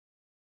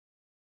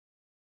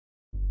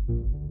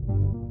Ladies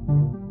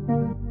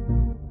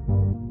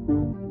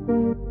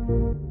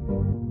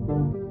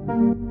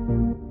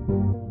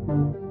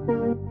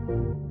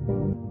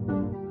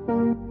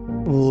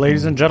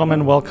and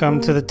gentlemen, welcome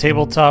to the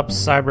Tabletop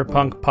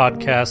Cyberpunk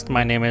Podcast.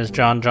 My name is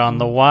John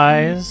the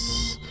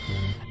Wise,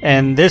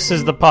 and this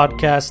is the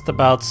podcast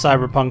about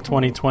Cyberpunk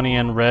 2020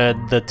 and Red,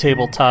 the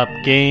tabletop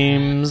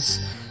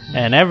games,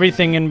 and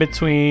everything in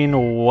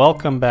between.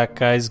 Welcome back,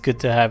 guys.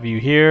 Good to have you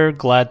here.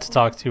 Glad to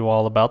talk to you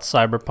all about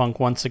Cyberpunk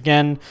once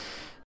again.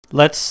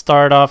 Let's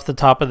start off the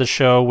top of the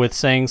show with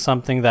saying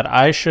something that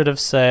I should have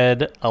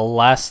said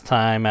last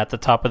time at the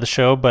top of the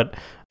show, but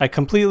I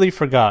completely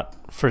forgot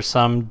for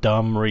some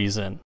dumb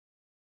reason.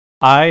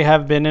 I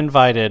have been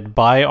invited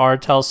by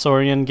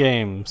Artelsorian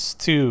Games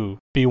to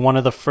be one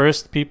of the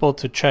first people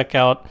to check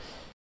out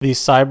the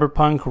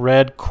Cyberpunk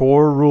Red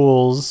core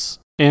rules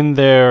in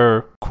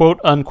their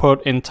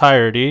quote-unquote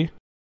entirety,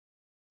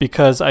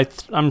 because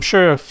I'm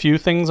sure a few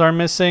things are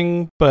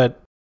missing,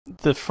 but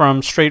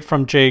straight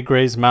from Jay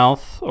Gray's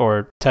mouth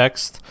or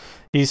text,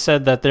 he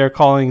said that they're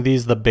calling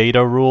these the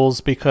beta rules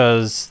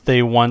because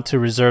they want to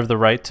reserve the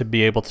right to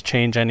be able to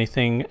change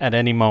anything at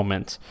any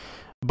moment.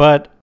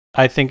 But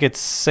I think it's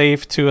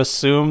safe to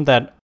assume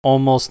that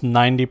almost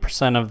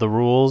 90% of the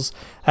rules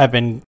have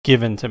been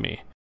given to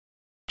me,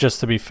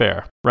 just to be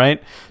fair,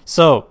 right?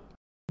 So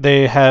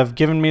they have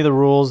given me the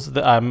rules.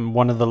 I'm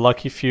one of the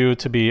lucky few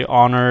to be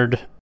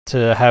honored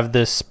to have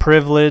this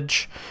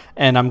privilege,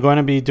 and I'm going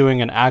to be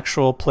doing an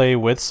actual play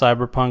with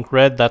Cyberpunk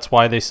Red. That's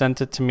why they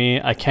sent it to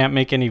me. I can't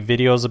make any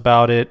videos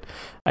about it.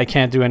 I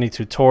can't do any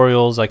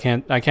tutorials. I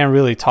can't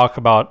really talk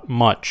about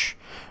much.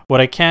 What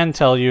I can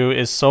tell you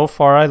is so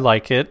far I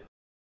like it.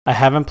 I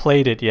haven't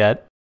played it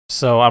yet,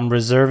 so I'm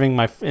reserving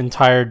my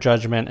entire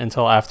judgment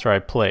until after I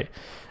play.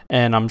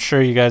 And I'm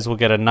sure you guys will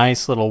get a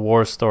nice little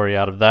war story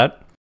out of that.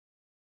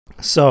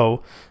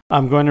 So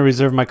I'm going to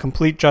reserve my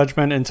complete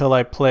judgment until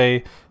I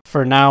play.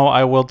 For now,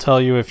 I will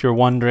tell you, if you're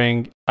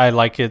wondering, I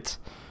like it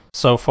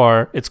so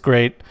far. It's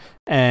great,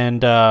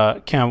 and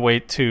can't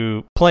wait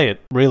to play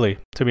it, really,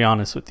 to be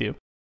honest with you.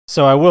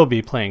 So I will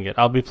be playing it.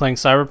 I'll be playing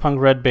Cyberpunk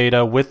Red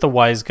Beta with the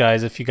Wise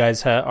Guys. If you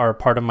guys are a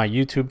part of my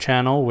YouTube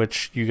channel,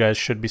 which you guys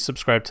should be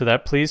subscribed to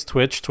that, please.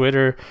 Twitch,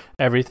 Twitter,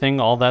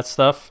 everything, all that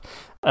stuff.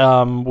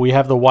 We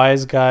have the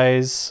Wise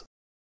Guys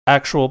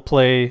actual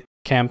play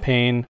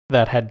campaign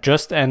that had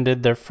just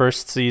ended their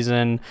first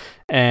season,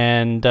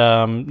 and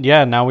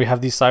now we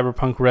have these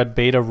Cyberpunk Red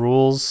Beta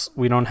rules.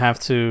 We don't have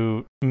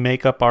to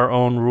make up our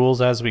own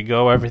rules as we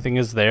go. Everything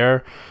is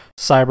there.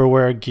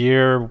 Cyberware,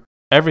 gear,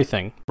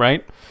 everything,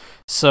 right?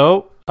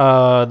 So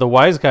the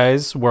Wise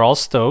Guys, we're all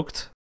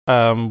stoked.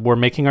 We're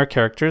making our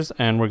characters,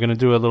 and we're going to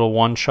do a little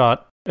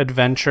one-shot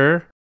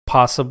adventure,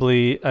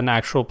 possibly an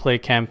actual play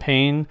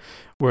campaign.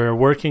 We're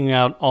working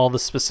out all the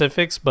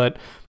specifics, but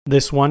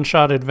this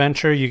one-shot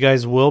adventure, you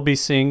guys will be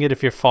seeing it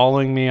if you're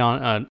following me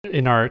on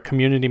in our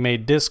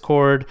community-made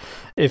Discord,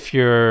 if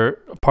you're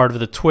part of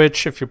the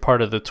Twitch, if you're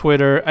part of the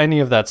Twitter, any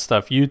of that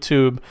stuff,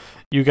 YouTube.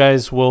 You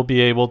guys will be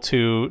able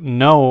to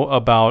know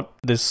about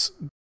this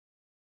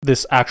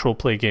actual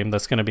play game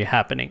that's going to be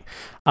happening.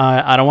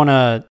 I don't want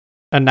to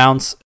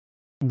announce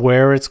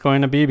where it's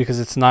going to be because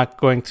it's not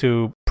going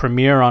to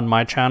premiere on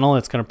my channel.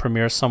 It's going to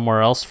premiere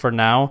somewhere else for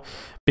now,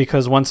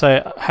 because once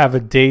I have a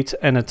date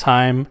and a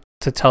time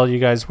to tell you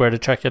guys where to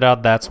check it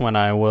out, that's when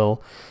I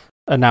will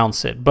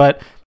announce it.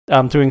 But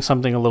I'm doing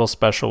something a little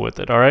special with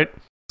it, all right?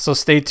 So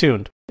stay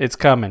tuned. It's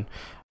coming.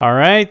 All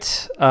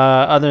right.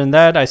 Other than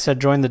that, I said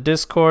join the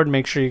Discord.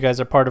 Make sure you guys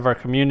are part of our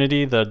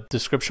community. The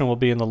description will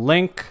be in the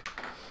link.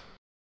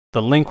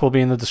 The link will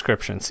be in the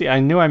description. See, I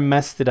knew I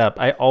messed it up.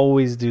 I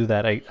always do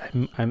that. I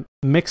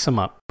mix them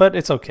up, but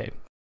it's okay.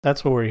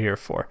 That's what we're here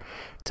for,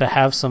 to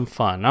have some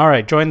fun. All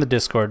right, join the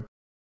Discord.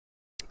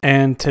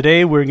 And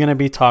today we're going to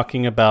be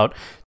talking about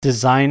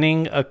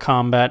designing a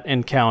combat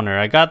encounter.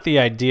 I got the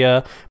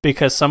idea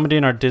because somebody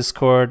in our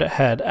Discord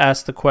had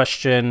asked the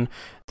question,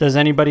 does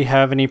anybody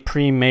have any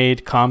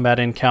pre-made combat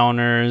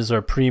encounters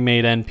or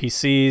pre-made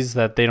NPCs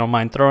that they don't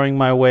mind throwing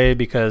my way,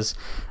 because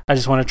I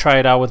just want to try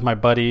it out with my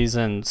buddies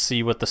and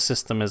see what the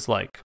system is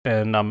like.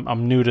 And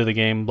I'm new to the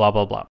game, blah,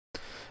 blah, blah.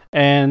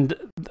 And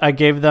I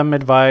gave them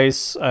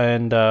advice,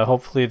 and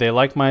hopefully they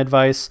like my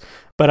advice.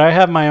 But I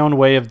have my own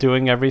way of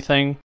doing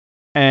everything.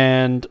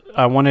 And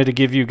I wanted to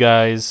give you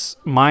guys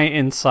my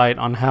insight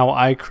on how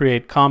I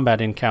create combat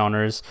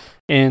encounters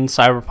in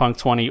Cyberpunk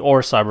 20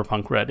 or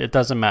Cyberpunk Red. It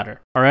doesn't matter,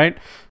 all right?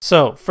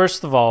 So,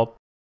 first of all,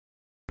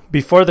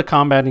 before the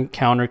combat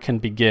encounter can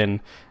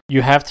begin,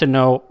 you have to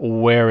know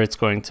where it's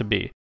going to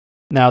be.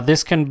 Now,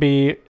 this can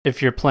be,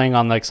 if you're playing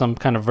on like some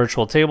kind of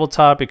virtual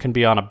tabletop, it can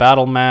be on a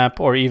battle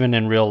map, or even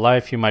in real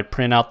life, you might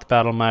print out the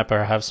battle map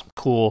or have some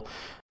cool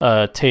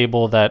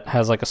table that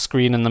has like a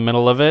screen in the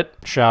middle of it.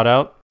 Shout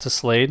out to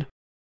Slade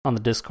on the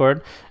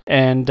Discord.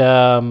 And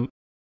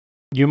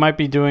you might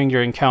be doing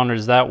your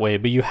encounters that way,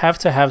 but you have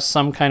to have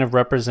some kind of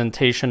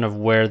representation of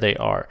where they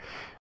are.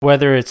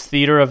 Whether it's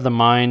theater of the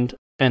mind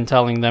and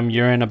telling them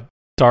you're in a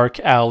dark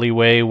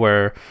alleyway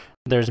where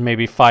there's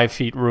maybe 5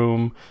 feet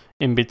room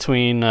in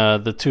between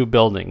the two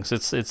buildings.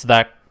 It's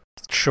that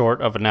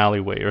short of an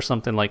alleyway or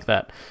something like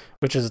that,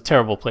 which is a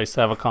terrible place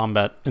to have a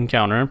combat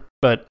encounter.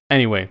 But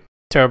anyway,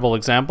 terrible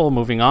example.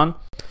 Moving on.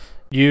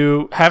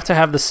 You have to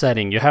have the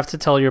setting. You have to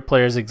tell your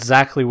players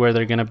exactly where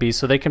they're going to be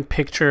so they can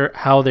picture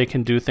how they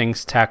can do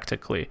things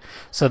tactically.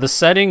 So the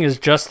setting is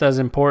just as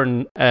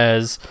important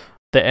as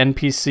the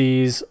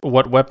NPCs,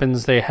 what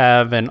weapons they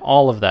have, and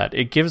all of that.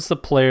 It gives the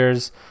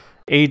players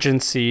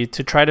agency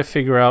to try to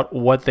figure out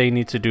what they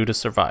need to do to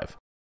survive,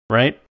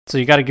 right? So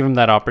you got to give them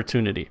that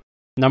opportunity.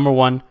 Number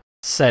 1,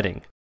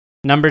 setting.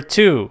 Number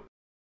 2,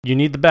 you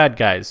need the bad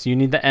guys. You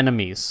need the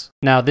enemies.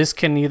 Now, this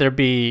can either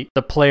be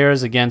the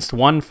players against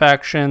one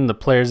faction, the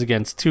players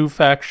against 2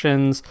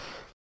 factions,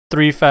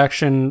 3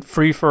 faction,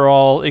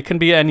 free-for-all. It can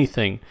be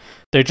anything.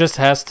 There just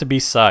has to be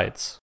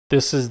sides.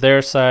 This is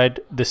their side.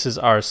 This is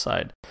our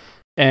side.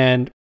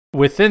 And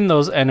within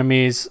those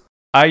enemies,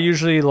 I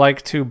usually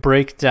like to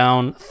break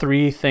down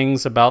 3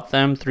 things about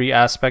them, 3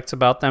 aspects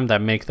about them that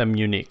make them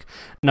unique.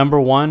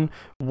 Number 1,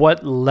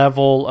 what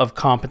level of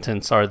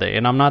competence are they?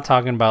 And I'm not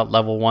talking about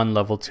level 1,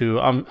 level 2.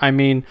 I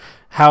mean,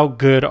 how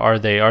good are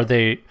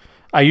they?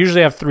 I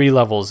usually have 3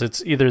 levels.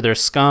 It's either they're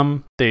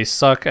scum, they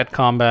suck at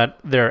combat,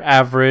 they're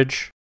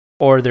average,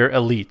 or they're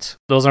elite.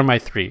 Those are my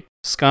 3.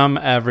 Scum,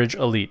 average,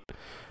 elite.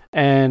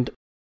 And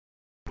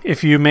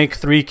if you make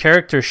 3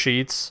 character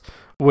sheets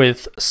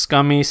with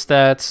scummy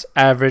stats,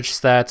 average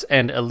stats,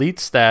 and elite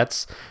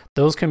stats,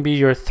 those can be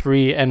your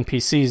 3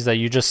 NPCs that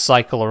you just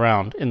cycle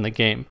around in the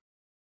game.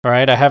 All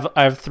right, I have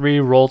 3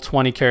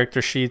 Roll20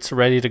 character sheets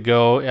ready to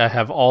go. I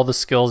have all the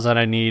skills that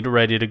I need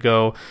ready to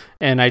go,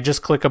 and I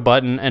just click a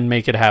button and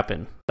make it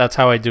happen. That's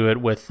how I do it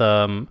with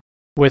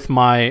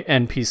my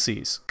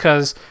NPCs,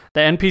 because the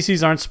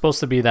NPCs aren't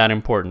supposed to be that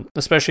important,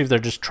 especially if they're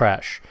just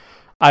trash.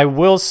 I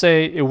will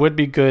say it would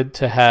be good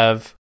to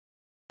have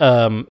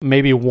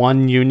maybe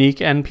 1 unique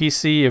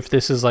NPC if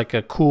this is like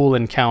a cool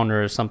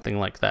encounter or something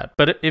like that.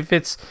 But if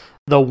it's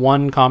the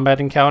one combat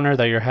encounter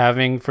that you're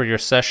having for your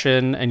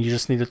session and you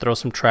just need to throw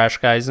some trash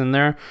guys in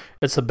there,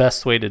 it's the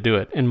best way to do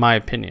it, in my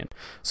opinion.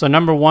 So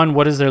number 1,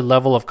 what is their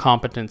level of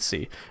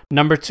competency?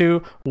 Number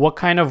 2, what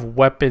kind of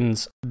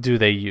weapons do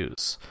they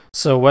use?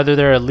 So whether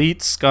they're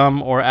elite,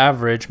 scum, or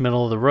average,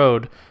 middle of the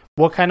road,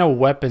 what kind of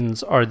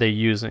weapons are they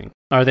using?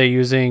 Are they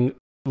using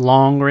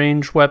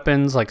long-range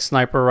weapons like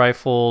sniper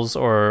rifles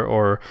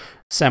or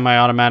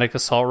semi-automatic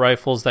assault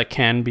rifles that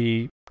can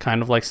be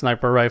kind of like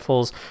sniper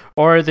rifles?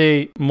 Or are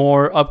they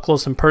more up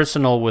close and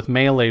personal with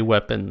melee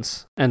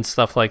weapons and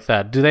stuff like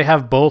that? Do they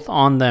have both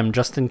on them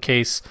just in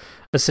case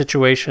a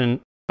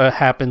situation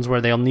happens where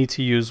they'll need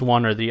to use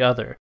one or the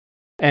other?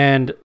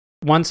 And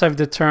once I've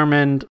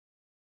determined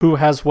who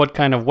has what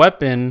kind of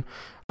weapon,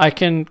 I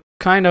can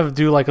kind of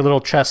do like a little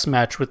chess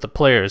match with the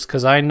players,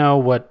 because I know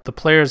what the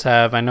players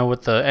have, I know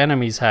what the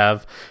enemies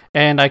have,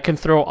 and I can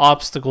throw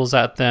obstacles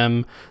at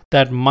them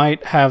that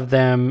might have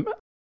them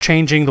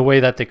changing the way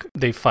that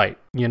they fight.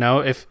 You know,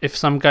 if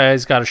some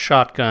guy's got a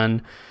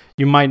shotgun,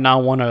 you might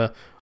not want to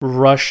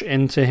rush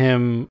into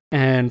him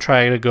and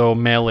try to go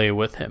melee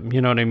with him.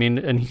 You know what I mean?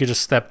 And he could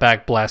just step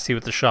back, blast you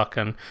with the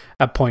shotgun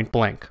at point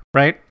blank,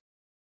 right?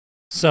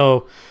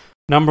 So,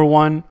 number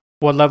 1,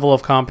 what level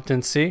of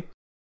competency?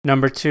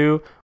 Number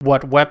 2,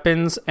 what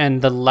weapons?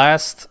 And the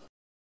last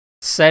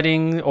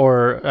setting,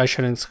 or I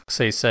shouldn't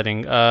say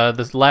setting,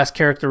 the last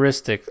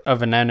characteristic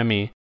of an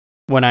enemy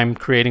when I'm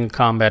creating a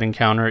combat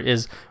encounter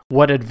is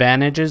what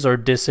advantages or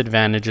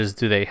disadvantages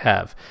do they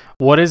have?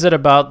 What is it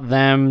about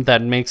them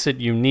that makes it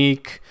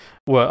unique?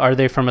 Are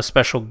they from a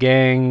special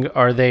gang?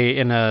 Are they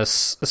in a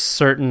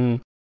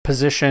certain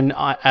position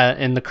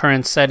in the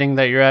current setting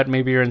that you're at?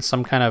 Maybe you're in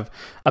some kind of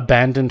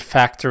abandoned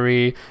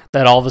factory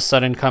that all of a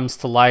sudden comes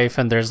to life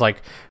and there's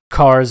like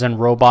cars and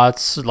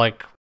robots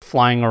like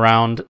flying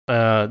around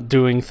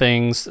doing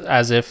things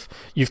as if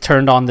you've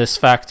turned on this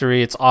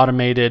factory, it's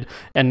automated,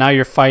 and now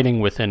you're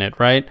fighting within it,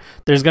 right?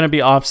 There's going to be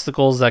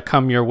obstacles that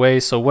come your way.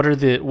 So what are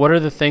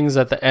the things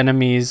that the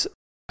enemies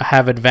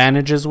have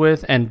advantages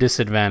with and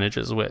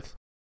disadvantages with?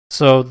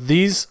 So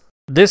this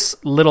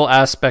little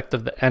aspect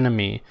of the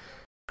enemy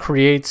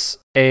creates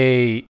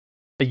a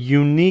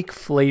unique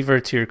flavor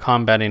to your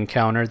combat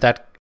encounter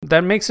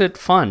that makes it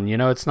fun. You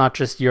know, it's not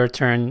just your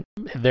turn,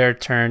 their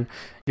turn,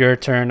 your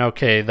turn,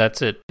 okay,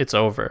 that's it, it's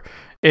over.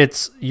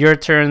 It's your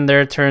turn,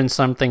 their turn,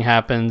 something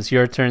happens,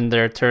 your turn,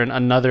 their turn,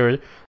 another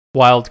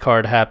wild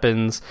card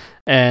happens,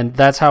 and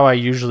that's how I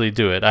usually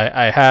do it.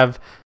 I have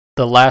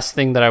the last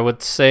thing that I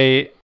would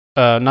say,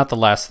 not the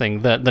last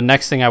thing, the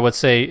next thing I would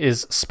say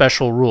is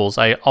special rules.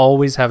 I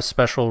always have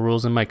special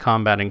rules in my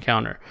combat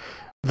encounter.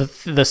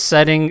 The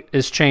setting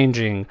is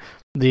changing.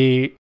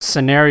 The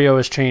scenario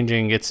is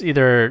changing. It's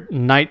either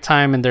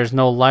nighttime and there's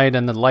no light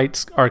and the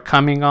lights are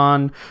coming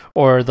on,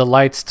 or the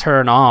lights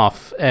turn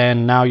off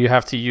and now you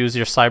have to use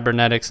your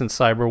cybernetics and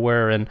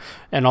cyberware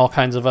and all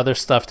kinds of other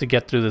stuff to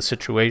get through the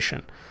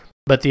situation.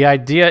 But the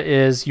idea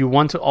is you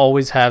want to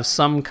always have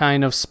some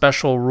kind of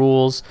special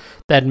rules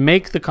that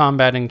make the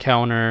combat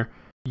encounter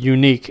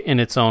unique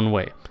in its own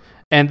way.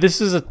 And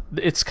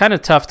it's kind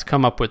of tough to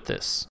come up with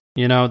this.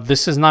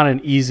 This is not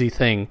an easy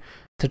thing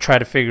to try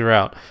to figure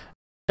out.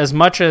 As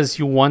much as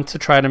you want to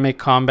try to make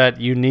combat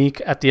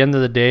unique, at the end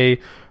of the day,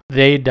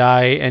 they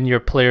die and your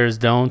players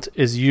don't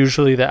is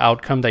usually the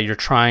outcome that you're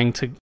trying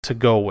to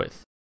go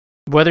with.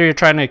 Whether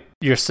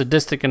you're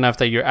sadistic enough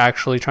that you're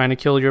actually trying to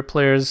kill your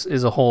players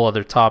is a whole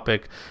other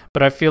topic.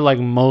 But I feel like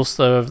most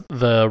of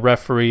the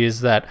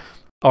referees that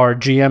are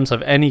GMs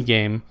of any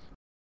game,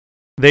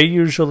 they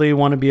usually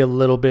want to be a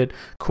little bit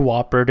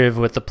cooperative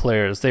with the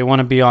players. They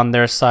want to be on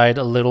their side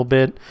a little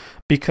bit,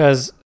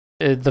 because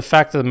the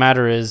fact of the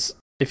matter is,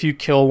 if you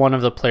kill one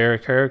of the player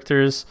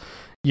characters,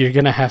 you're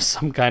going to have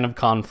some kind of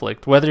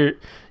conflict, whether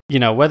you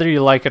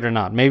like it or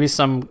not.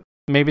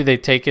 Maybe they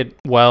take it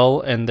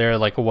well and they're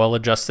like a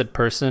well-adjusted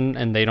person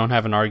and they don't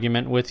have an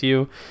argument with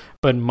you,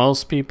 but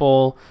most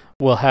people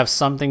will have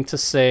something to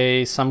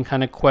say, some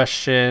kind of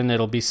question,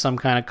 it'll be some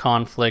kind of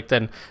conflict,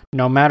 and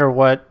no matter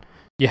what,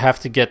 you have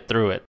to get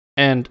through it.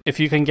 And if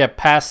you can get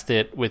past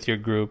it with your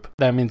group,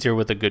 that means you're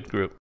with a good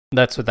group.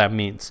 That's what that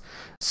means.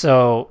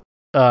 So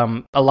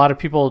a lot of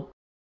people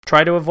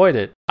try to avoid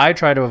it. I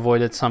try to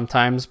avoid it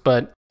sometimes,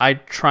 but I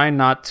try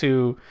not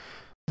to.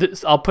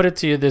 I'll put it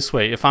to you this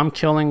way. If I'm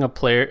killing a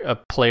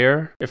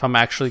player, if I'm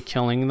actually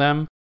killing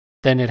them,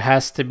 then it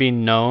has to be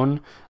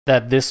known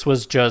that this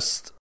was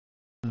just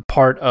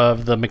part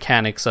of the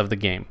mechanics of the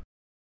game.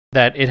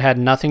 That it had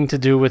nothing to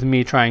do with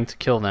me trying to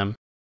kill them,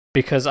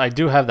 because I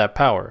do have that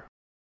power.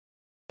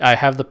 I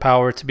have the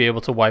power to be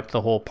able to wipe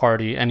the whole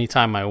party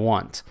anytime I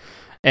want.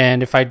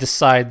 And if I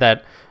decide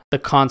that the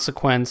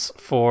consequence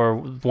for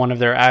one of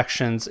their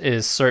actions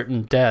is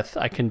certain death,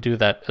 I can do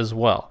that as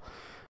well.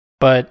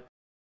 But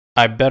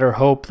I better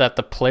hope that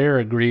the player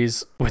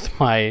agrees with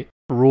my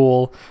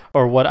rule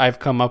or what I've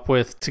come up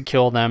with to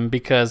kill them,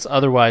 because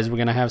otherwise we're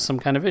going to have some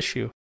kind of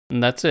issue.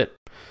 And that's it.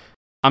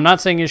 I'm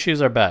not saying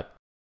issues are bad.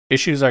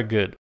 Issues are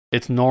good.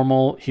 It's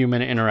normal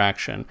human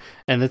interaction.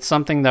 And it's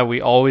something that we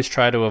always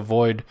try to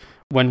avoid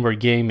when we're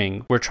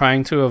gaming. We're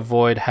trying to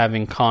avoid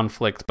having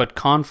conflict, but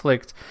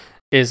conflict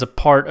is a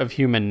part of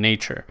human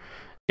nature.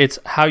 It's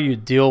how you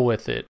deal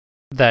with it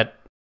that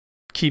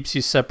keeps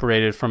you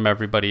separated from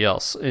everybody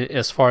else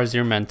as far as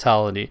your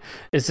mentality.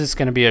 Is this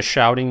going to be a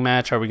shouting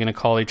match? Are we going to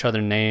call each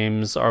other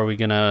names? Are we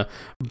going to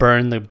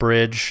burn the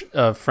bridge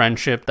of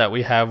friendship that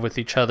we have with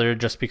each other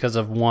just because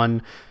of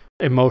one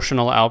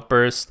emotional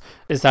outburst?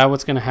 Is that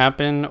what's going to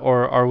happen?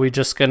 Or are we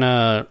just going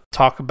to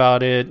talk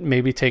about it,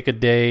 maybe take a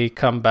day,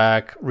 come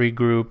back,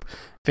 regroup,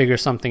 figure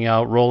something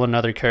out, roll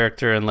another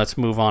character, and let's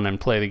move on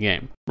and play the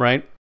game,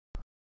 right?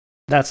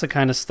 That's the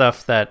kind of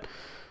stuff that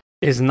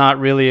is not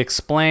really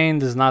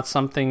explained, is not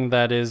something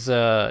that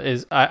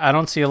I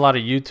don't see a lot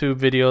of YouTube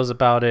videos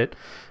about it.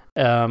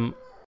 A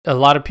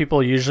lot of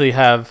people usually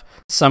have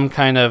some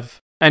kind of,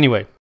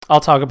 anyway, I'll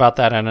talk about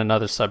that on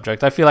another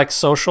subject. I feel like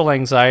social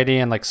anxiety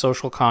and like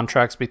social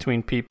contracts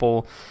between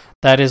people,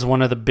 that is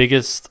one of the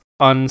biggest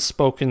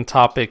unspoken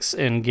topics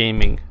in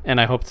gaming, and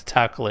I hope to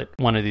tackle it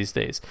one of these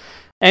days.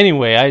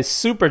 Anyway, I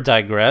super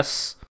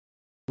digress.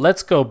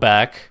 Let's go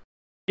back.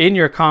 In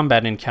your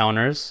combat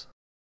encounters,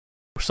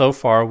 so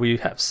far we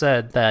have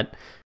said that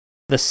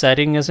the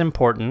setting is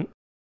important,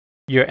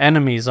 your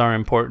enemies are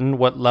important,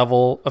 what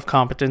level of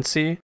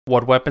competency,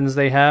 what weapons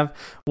they have,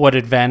 what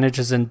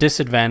advantages and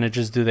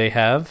disadvantages do they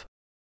have,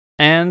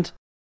 and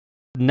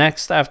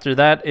next after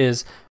that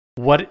is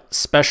what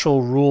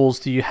special rules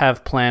do you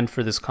have planned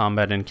for this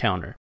combat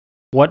encounter?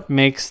 What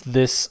makes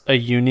this a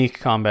unique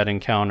combat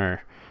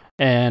encounter?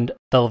 And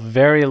the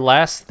very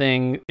last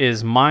thing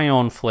is my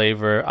own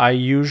flavor. I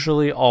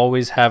usually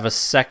always have a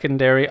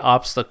secondary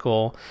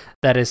obstacle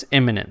that is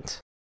imminent.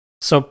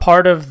 So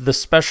part of the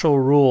special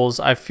rules,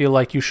 I feel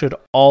like you should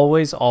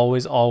always,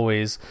 always,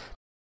 always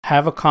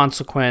have a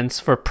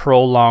consequence for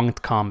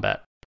prolonged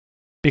combat.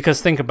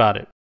 Because think about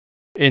it.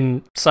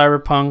 In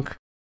Cyberpunk,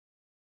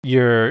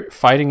 you're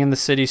fighting in the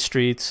city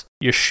streets,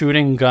 you're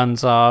shooting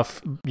guns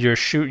off, you're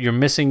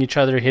missing each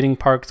other, hitting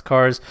parked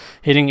cars,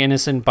 hitting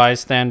innocent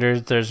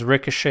bystanders, there's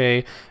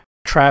ricochet,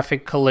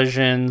 traffic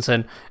collisions,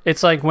 and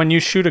it's like when you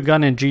shoot a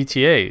gun in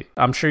GTA.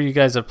 I'm sure you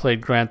guys have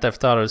played Grand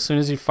Theft Auto. As soon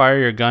as you fire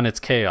your gun,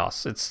 it's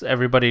chaos.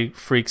 Everybody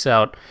freaks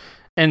out.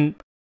 And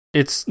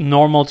it's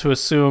normal to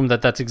assume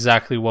that that's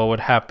exactly what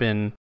would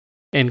happen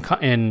in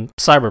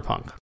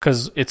Cyberpunk,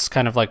 because it's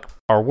kind of like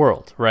our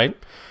world, right?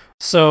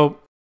 So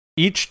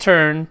each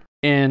turn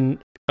in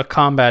a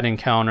combat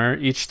encounter,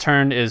 each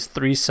turn is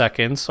 3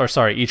 seconds,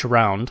 each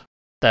round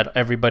that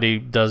everybody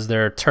does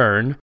their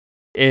turn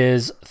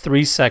is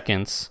 3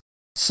 seconds.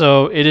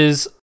 So it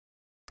is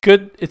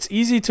good. It's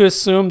easy to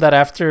assume that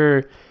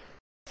after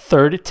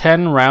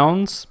 10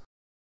 rounds,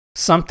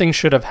 something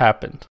should have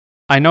happened.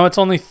 I know it's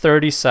only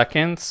 30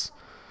 seconds,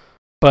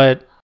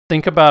 but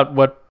think about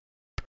what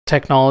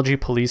technology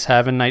police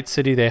have in Night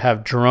City. They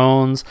have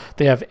drones,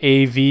 they have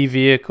AV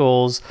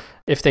vehicles.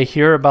 If they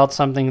hear about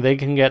something, they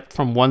can get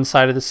from one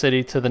side of the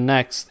city to the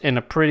next in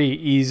a pretty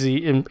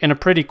in a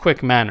pretty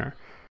quick manner,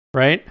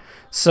 right?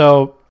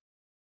 So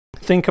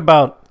think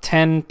about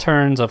 10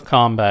 turns of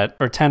combat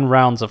or 10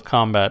 rounds of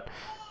combat.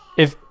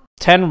 if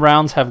 10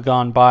 rounds have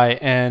gone by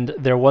and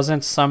there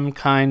wasn't some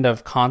kind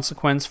of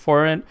consequence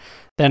for it,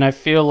 then I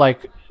feel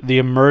like the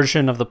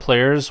immersion of the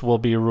players will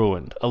be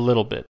ruined a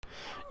little bit.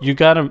 You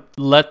got to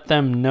let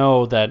them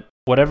know that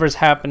whatever's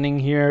happening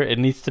here, it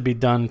needs to be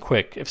done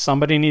quick. If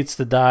somebody needs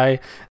to die,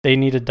 they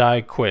need to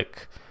die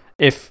quick.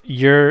 If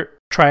you're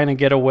trying to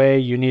get away,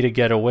 you need to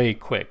get away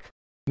quick.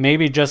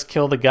 Maybe just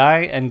kill the guy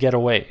and get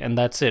away, and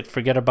that's it.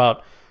 Forget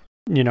about,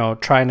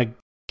 trying to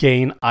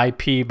gain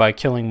IP by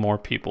killing more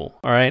people.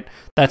 All right?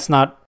 That's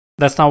not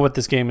what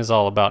this game is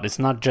all about. It's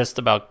not just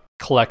about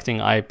collecting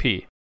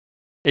IP.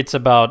 It's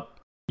about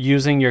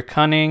using your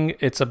cunning.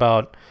 It's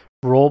about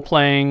role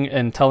playing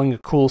and telling a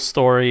cool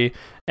story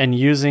and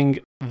using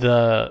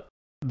the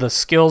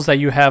skills that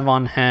you have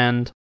on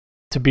hand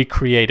to be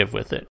creative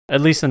with it,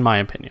 at least in my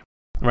opinion,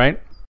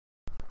 right?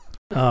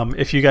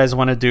 If you guys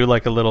want to do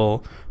like a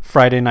little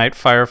Friday night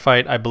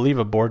firefight, I believe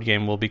a board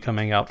game will be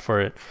coming out for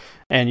it,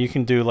 and you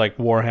can do like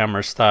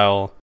Warhammer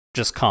style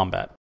just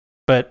combat.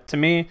 But to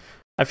me,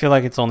 I feel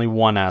like it's only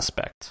one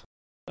aspect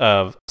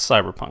of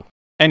Cyberpunk.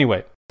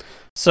 Anyway,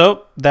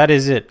 so that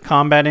is it.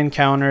 Combat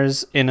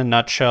encounters in a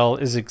nutshell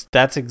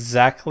that's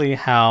exactly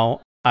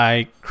how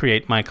I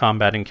create my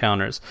combat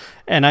encounters.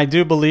 And I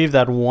do believe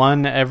that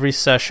one every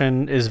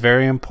session is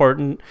very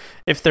important.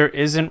 If there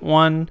isn't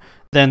one,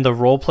 then the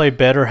roleplay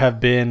better have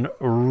been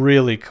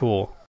really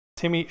cool.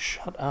 Timmy,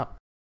 shut up.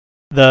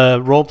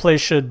 The roleplay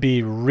should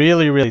be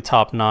really, really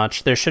top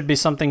notch. There should be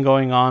something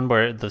going on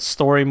where the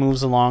story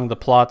moves along, the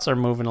plots are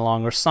moving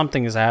along, or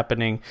something is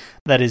happening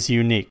that is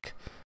unique.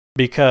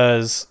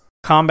 Because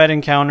combat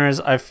encounters,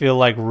 I feel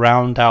like,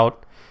 round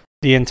out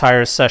the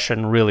entire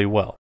session really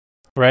well,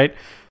 right?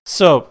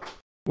 So,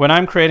 when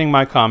I'm creating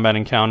my combat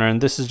encounter,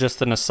 and this is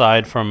just an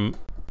aside from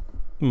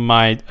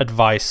my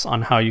advice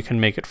on how you can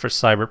make it for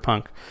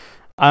Cyberpunk,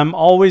 I'm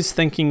always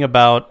thinking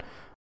about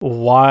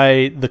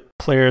why the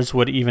players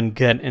would even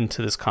get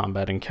into this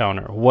combat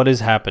encounter. What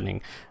is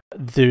happening?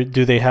 Do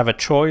they have a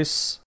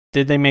choice?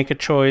 Did they make a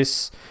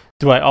choice?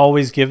 Do I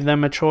always give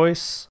them a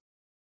choice?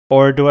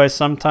 Or do I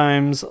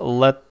sometimes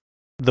let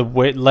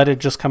it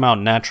just come out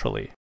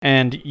naturally?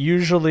 And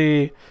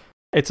usually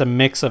it's a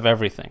mix of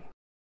everything.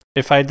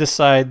 If I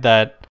decide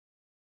that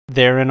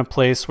they're in a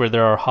place where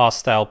there are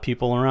hostile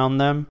people around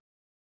them,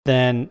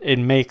 then it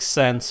makes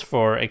sense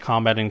for a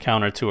combat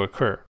encounter to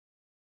occur.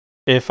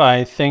 If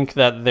I think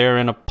that they're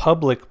in a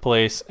public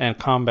place and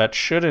combat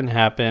shouldn't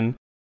happen,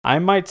 I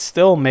might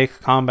still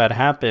make combat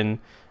happen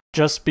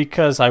just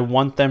because I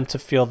want them to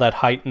feel that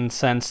heightened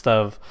sense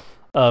of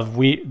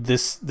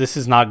this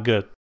is not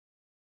good.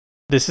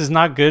 This is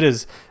not good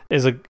is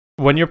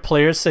when your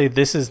players say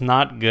this is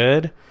not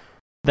good,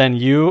 then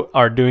you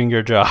are doing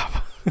your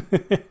job.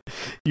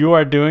 You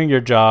are doing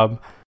your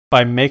job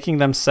by making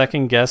them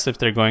second guess if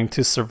they're going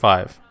to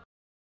survive.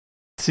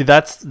 See,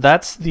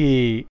 that's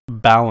the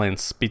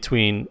balance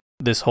between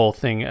this whole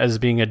thing as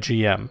being a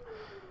GM.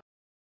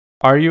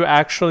 Are you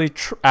actually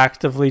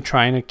actively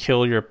trying to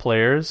kill your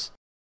players?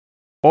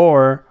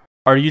 Or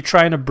are you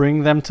trying to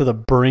bring them to the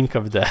brink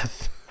of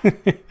death?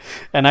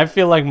 And I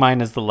feel like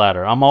mine is the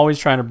latter. I'm always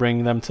trying to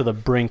bring them to the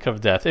brink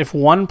of death. If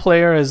one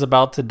player is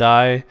about to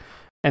die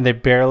and they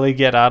barely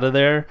get out of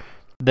there,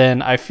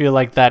 then I feel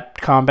like that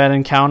combat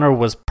encounter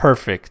was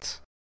perfect.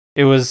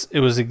 It was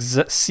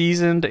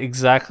seasoned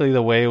exactly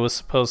the way it was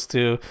supposed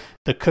to.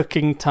 The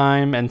cooking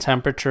time and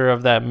temperature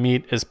of that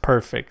meat is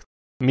perfect.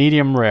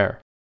 Medium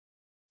rare.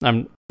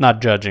 I'm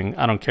not judging.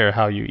 I don't care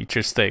how you eat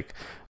your steak,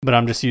 but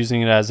I'm just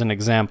using it as an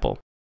example.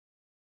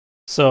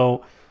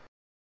 So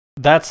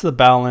that's the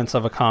balance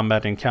of a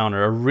combat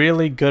encounter. A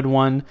really good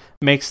one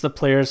makes the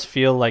players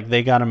feel like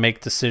they got to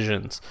make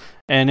decisions.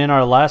 And in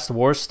our last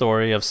war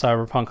story of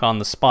Cyberpunk on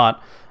the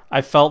Spot,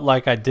 I felt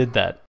like I did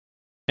that.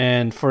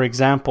 And for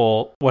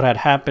example, what had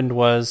happened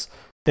was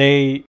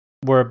they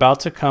were about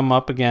to come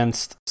up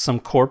against some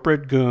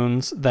corporate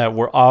goons that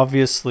were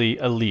obviously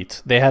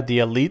elite. They had the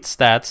elite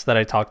stats that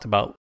I talked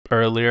about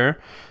earlier.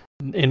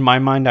 In my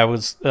mind,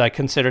 I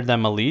considered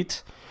them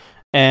elite.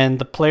 And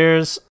the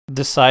players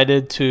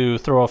decided to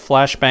throw a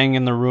flashbang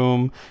in the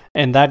room,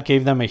 and that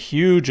gave them a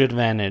huge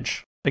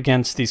advantage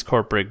against these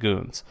corporate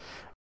goons.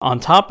 On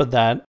top of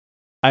that,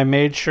 I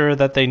made sure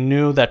that they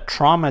knew that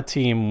Trauma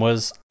Team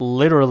was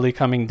literally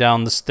coming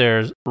down the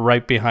stairs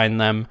right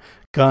behind them,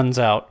 guns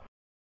out.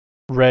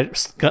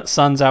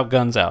 Suns out,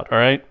 guns out, all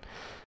right?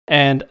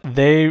 And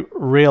they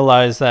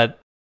realized that,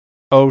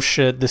 oh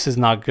shit, this is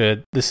not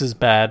good. This is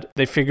bad.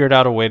 They figured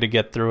out a way to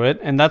get through it,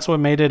 and that's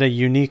what made it a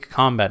unique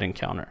combat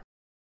encounter.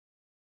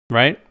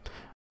 Right?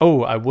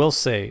 Oh, I will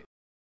say,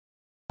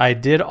 I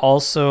did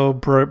also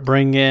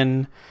bring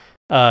in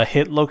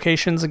hit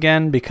locations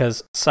again,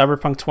 because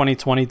Cyberpunk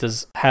 2020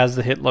 has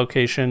the hit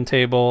location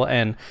table,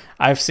 and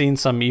I've seen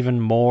some even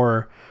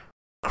more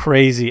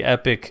crazy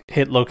epic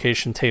hit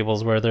location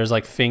tables where there's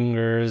like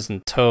fingers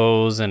and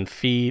toes and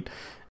feet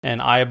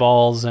and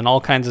eyeballs and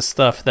all kinds of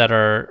stuff that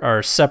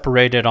are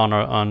separated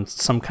on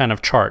some kind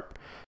of chart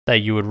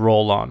that you would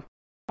roll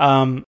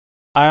on.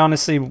 I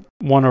honestly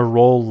want to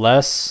roll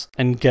less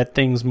and get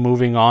things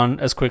moving on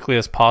as quickly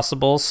as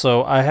possible.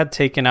 So I had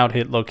taken out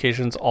hit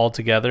locations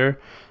altogether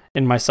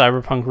in my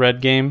Cyberpunk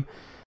Red game,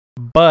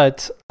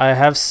 but I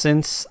have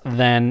since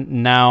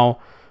then now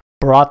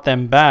brought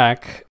them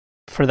back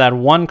for that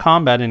one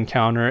combat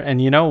encounter.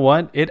 And you know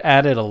what? It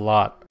added a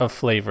lot of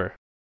flavor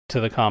to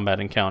the combat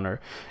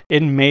encounter.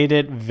 It made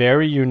it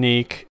very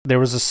unique. There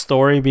was a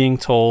story being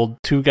told.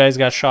 2 guys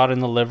got shot in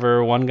the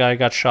liver, 1 guy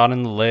got shot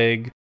in the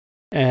leg,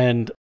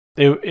 and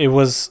it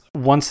was,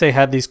 once they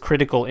had these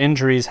critical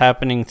injuries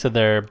happening to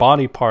their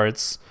body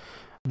parts,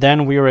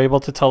 then we were able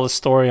to tell a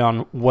story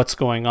on what's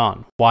going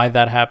on, why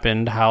that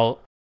happened, how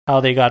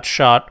they got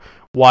shot,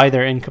 why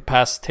they're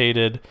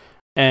incapacitated.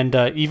 And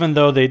even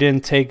though they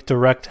didn't take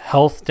direct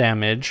health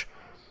damage,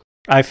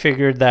 I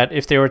figured that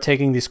if they were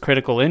taking these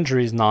critical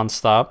injuries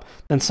nonstop,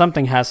 then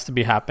something has to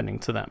be happening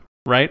to them,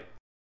 right?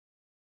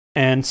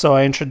 And so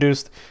I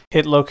introduced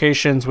hit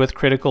locations with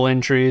critical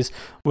injuries,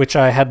 which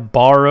I had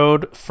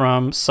borrowed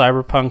from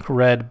Cyberpunk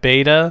Red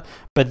Beta.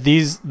 But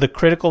the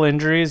critical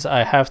injuries,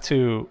 I have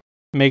to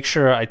make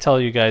sure I tell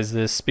you guys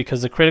this,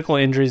 because the critical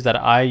injuries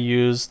that I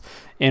used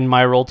in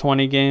my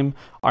Roll20 game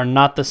are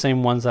not the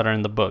same ones that are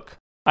in the book.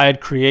 I had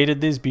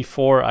created these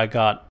before I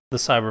got the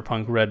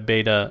Cyberpunk Red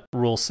Beta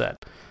rule set.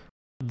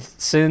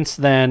 Since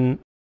then,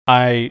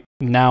 I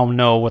now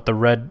know what the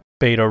Red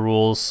Beta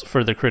rules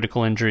for the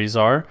critical injuries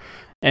are,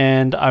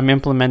 and I'm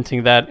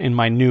implementing that in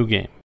my new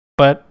game.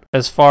 But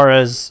as far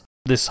as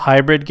this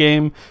hybrid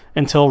game,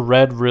 until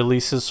Red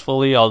releases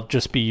fully, I'll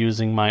just be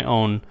using my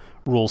own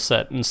rule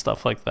set and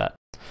stuff like that.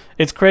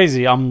 It's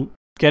crazy. I'm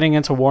getting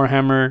into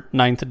Warhammer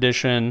 9th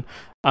edition.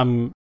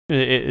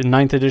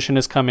 9th edition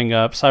is coming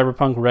up.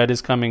 Cyberpunk Red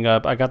is coming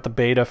up. I got the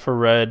beta for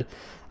Red.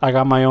 I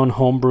got my own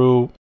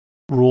homebrew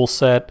rule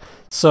set.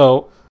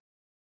 So,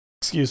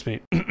 excuse me,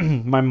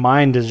 my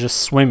mind is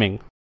just swimming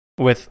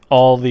with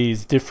all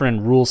these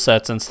different rule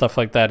sets and stuff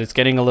like that. It's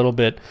getting a little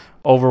bit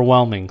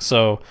overwhelming.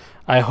 So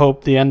I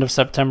hope the end of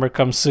September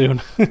comes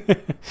soon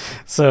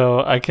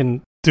so I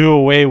can do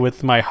away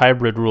with my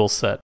hybrid rule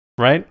set,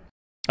 right?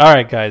 All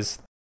right, guys.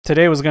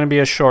 Today was going to be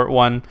a short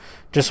one.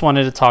 Just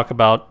wanted to talk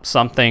about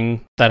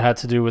something that had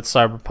to do with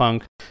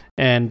Cyberpunk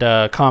and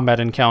combat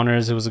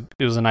encounters. It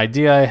was an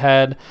idea I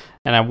had,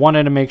 and I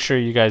wanted to make sure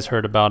you guys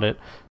heard about it.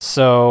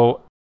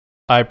 So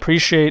I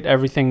appreciate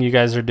everything you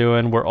guys are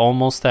doing. We're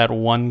almost at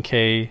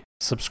 1K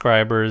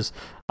subscribers.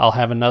 I'll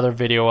have another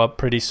video up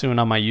pretty soon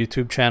on my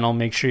YouTube channel.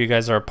 Make sure you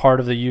guys are a part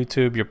of the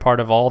YouTube. You're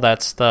part of all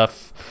that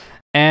stuff.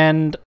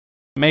 And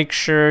make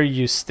sure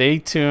you stay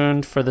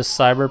tuned for the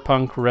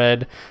Cyberpunk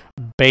Red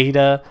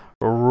Beta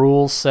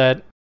rule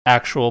set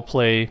actual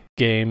play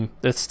game.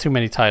 That's too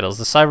many titles.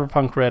 The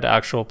Cyberpunk Red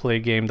actual play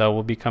game that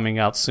will be coming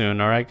out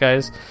soon. All right,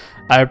 guys?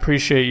 I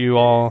appreciate you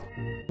all.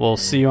 We'll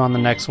see you on the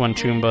next one,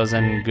 Chumbas,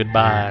 and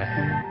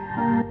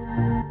goodbye.